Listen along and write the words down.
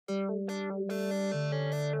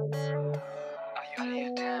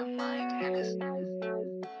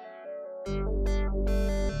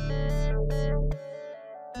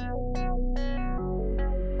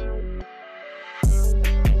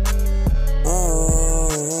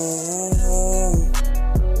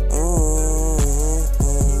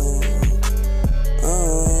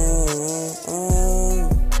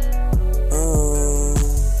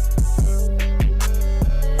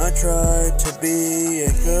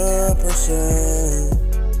listen,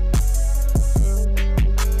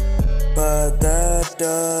 but that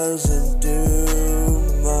doesn't do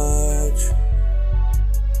much,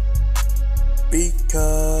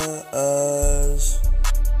 because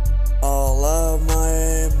all of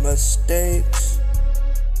my mistakes,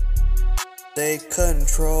 they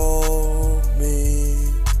control me.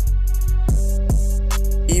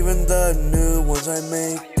 Even the new ones I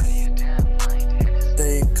make,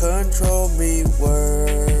 they control me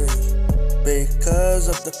worse, because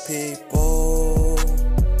of the people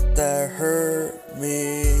that hurt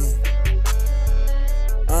me.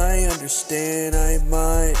 I understand I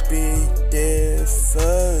might be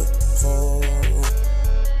difficult,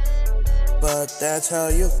 but that's how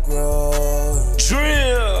you grow.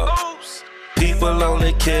 Drill! People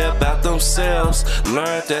only care about themselves.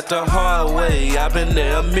 Learned that the hard way. I've been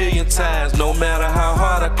there a million times. No matter how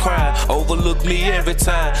hard I cry, overlook me every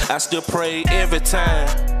time. I still pray every time.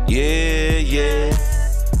 Yeah, yeah.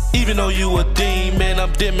 Even though you a demon,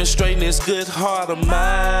 I'm demonstrating this good heart of mine.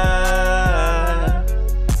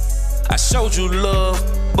 I showed you love,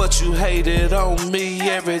 but you hated on me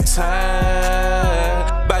every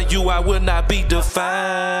time. By you I will not be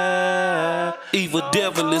defined. Evil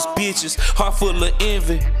devilish bitches, heart full of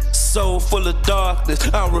envy, soul full of darkness.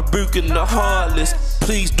 I'm rebuking the heartless.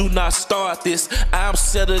 Please do not start this. I'm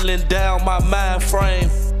settling down my mind frame,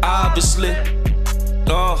 obviously.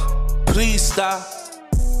 Please stop.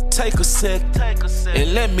 Take a sec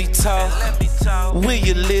and let me talk. Will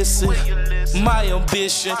you listen? My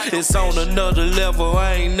ambition is on another level.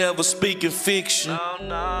 I ain't never speaking fiction.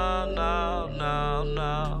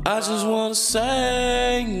 I just wanna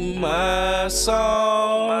sing my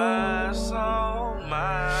song.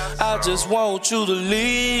 I just want you to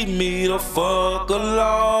leave me the fuck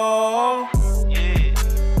alone.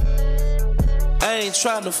 I ain't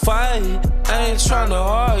tryna fight, I ain't tryna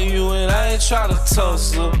argue, and I ain't tryna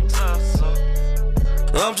tussle.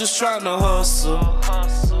 I'm just tryna hustle.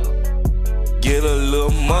 Get a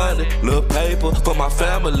little money, little paper for my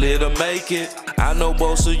family to make it. I know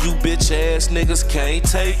most of you bitch ass niggas can't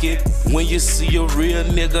take it. When you see a real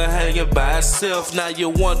nigga hanging by himself, now you're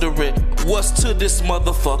wondering, what's to this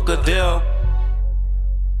motherfucker there?